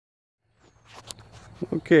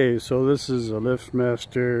Okay, so this is a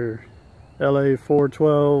Liftmaster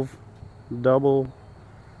LA412 double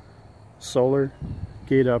solar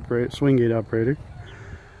gate operator, swing gate operator.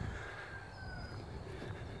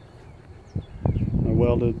 I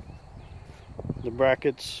welded the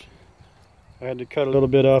brackets. I had to cut a little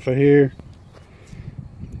bit off of here,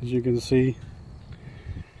 as you can see,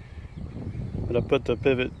 but I put the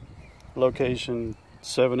pivot location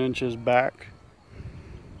 7 inches back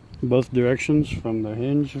both directions from the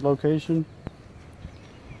hinge location.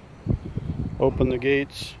 Open the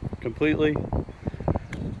gates completely,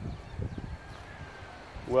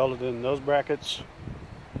 welded in those brackets,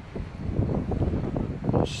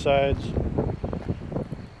 both sides,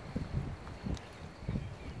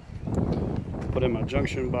 put in my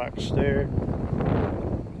junction box there,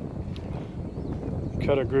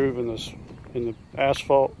 cut a groove in the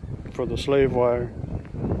asphalt for the slave wire.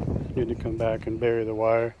 Need to come back and bury the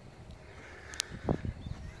wire.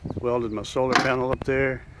 Welded my solar panel up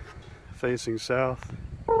there, facing south.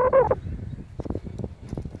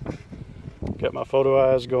 Got my photo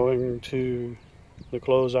eyes going to the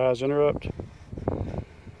close eyes interrupt.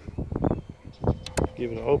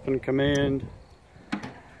 Give it an open command.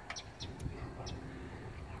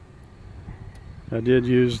 I did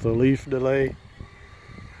use the leaf delay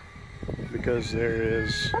because there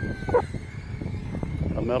is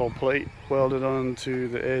a metal plate welded onto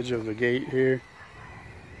the edge of the gate here.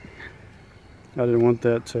 I didn't want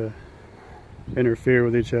that to interfere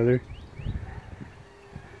with each other.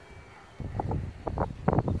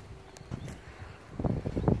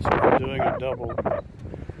 So if you're doing a double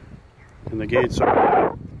and the gates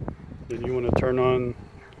are, then you want to turn on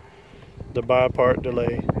the bi-part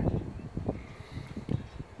delay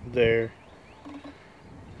there.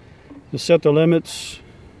 To set the limits,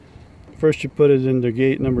 first you put it into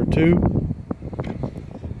gate number 2,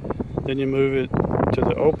 then you move it to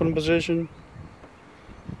the open position.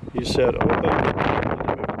 You set open, and you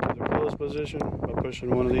move it to the close position by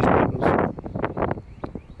pushing one of these buttons.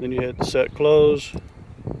 Then you hit set close.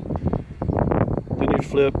 Then you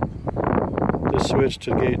flip this switch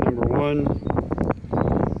to gate number 1.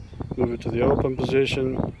 Move it to the open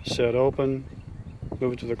position, set open.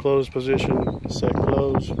 Move it to the closed position, set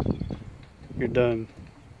close. You're done.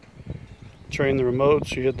 Train the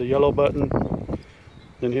remotes. You hit the yellow button,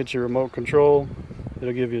 then hit your remote control.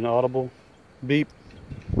 It'll give you an audible beep.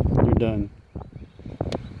 You're done.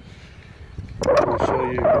 I'll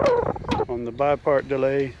show you on the bi-part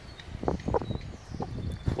delay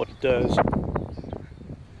what it does.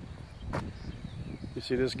 You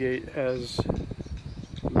see this gate has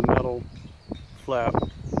the metal flap,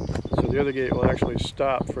 so the other gate will actually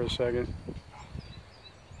stop for a second,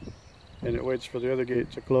 and it waits for the other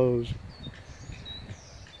gate to close,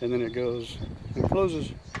 and then it goes and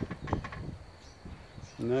closes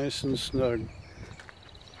nice and snug.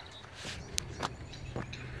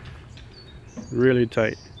 Really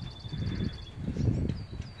tight.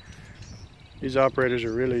 These operators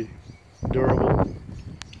are really durable.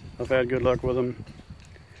 I've had good luck with them.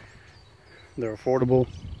 They're affordable.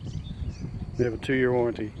 They have a 2-year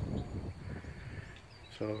warranty.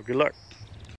 So good luck.